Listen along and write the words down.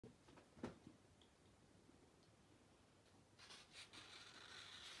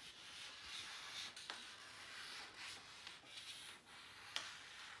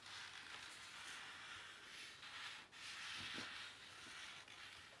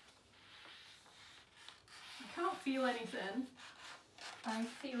feel anything. I'm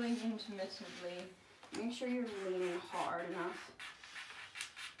feeling intermittently. Make sure you're leaning hard enough.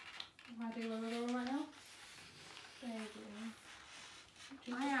 Am I doing a little right now?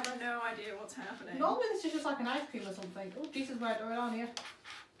 I have no idea what's happening. Normally this is just like an ice cream or something. Oh, Jesus, where do it on here?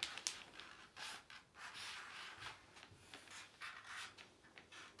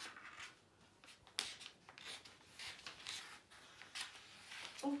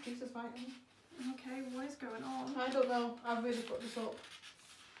 Oh, Jesus, fighting. Okay, what is going on? I don't know. I've really put this up.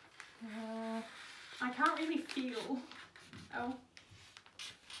 I can't really feel. Oh.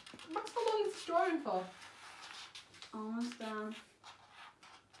 Max, how long is this drawing for? Almost done.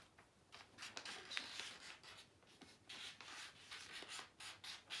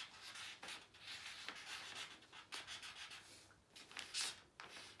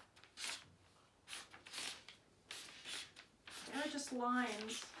 They're just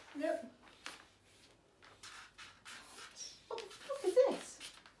lines. Yep. What the fuck is this?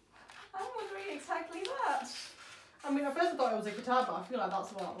 I'm wondering exactly that. I mean, at first I thought it was a guitar, but I feel like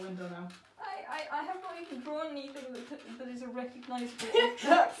that's all out the window now. I have not even drawn anything that is a recognisable.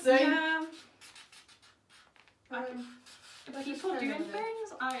 Same. Yeah. Like People doing just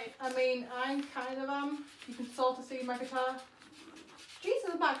things? I mean, I'm kind of you can sort of see my guitar. Jesus,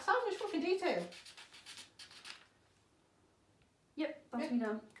 Max, how much fucking detail? Yep, that's me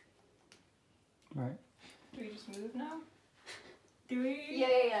done. Right. Do we just move now? Do we?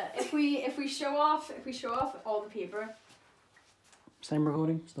 Yeah. If we show off all the paper. Same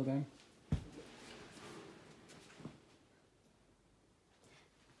recording, still going.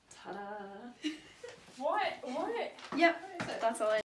 Ta-da! What? Yep, that's all I